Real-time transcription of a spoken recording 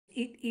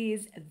It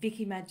is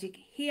Vickie Magic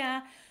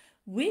here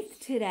with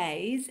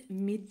today's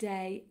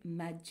Midday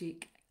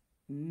Magic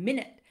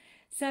Minute.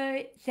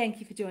 So, thank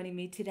you for joining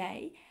me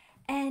today.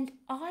 And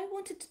I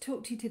wanted to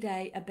talk to you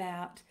today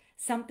about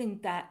something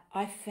that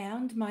I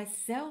found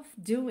myself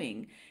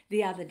doing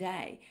the other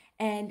day.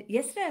 And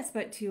yesterday I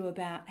spoke to you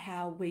about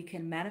how we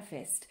can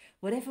manifest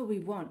whatever we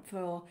want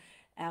for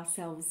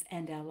ourselves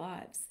and our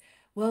lives.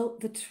 Well,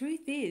 the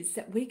truth is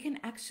that we can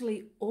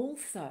actually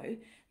also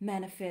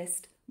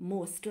manifest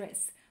more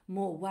stress,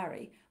 more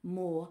worry,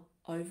 more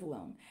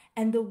overwhelm.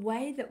 And the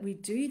way that we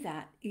do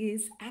that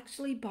is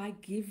actually by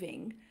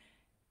giving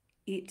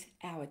it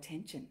our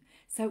attention.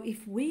 So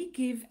if we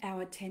give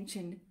our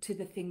attention to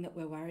the thing that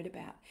we're worried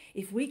about,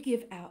 if we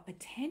give our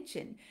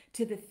attention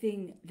to the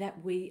thing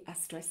that we are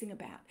stressing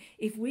about,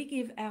 if we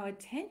give our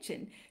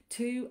attention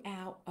to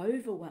our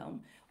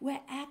overwhelm,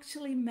 we're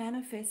actually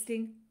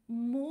manifesting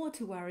more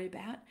to worry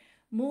about,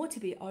 more to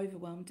be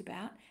overwhelmed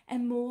about,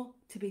 and more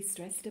to be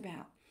stressed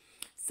about.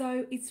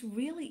 So it's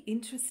really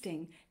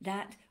interesting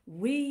that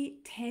we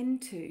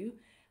tend to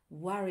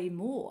worry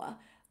more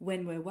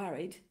when we're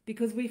worried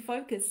because we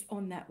focus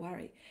on that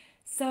worry.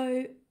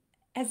 So,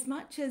 as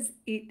much as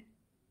it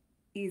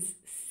is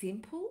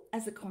simple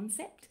as a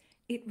concept,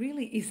 it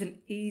really isn't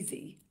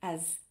easy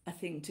as a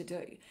thing to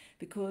do.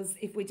 Because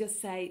if we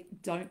just say,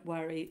 don't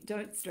worry,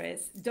 don't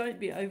stress, don't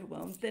be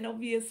overwhelmed, then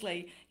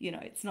obviously,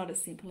 it's not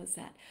as simple as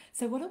that.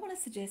 So, what I want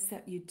to suggest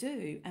that you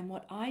do, and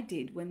what I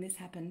did when this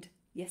happened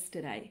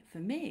yesterday for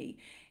me,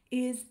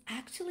 is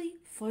actually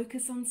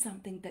focus on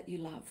something that you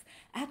love.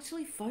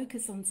 Actually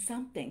focus on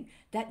something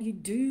that you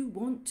do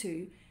want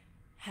to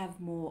have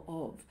more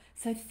of.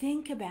 So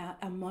think about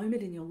a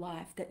moment in your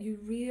life that you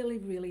really,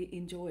 really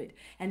enjoyed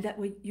and that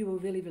you were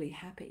really, really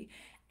happy.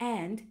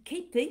 And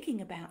keep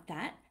thinking about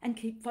that and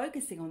keep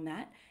focusing on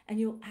that, and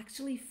you'll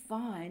actually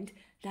find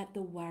that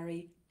the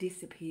worry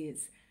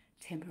disappears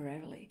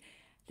temporarily.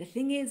 The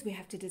thing is, we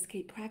have to just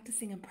keep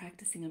practicing and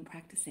practicing and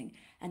practicing.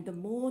 And the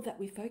more that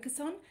we focus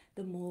on,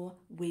 the more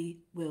we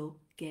will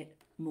get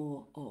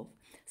more of.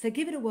 So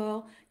give it a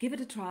whirl, give it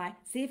a try,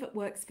 see if it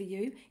works for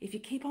you. If you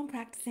keep on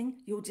practicing,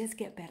 you'll just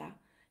get better.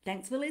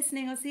 Thanks for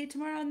listening. I'll see you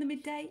tomorrow on the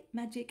Midday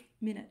Magic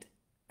Minute.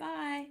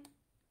 Bye.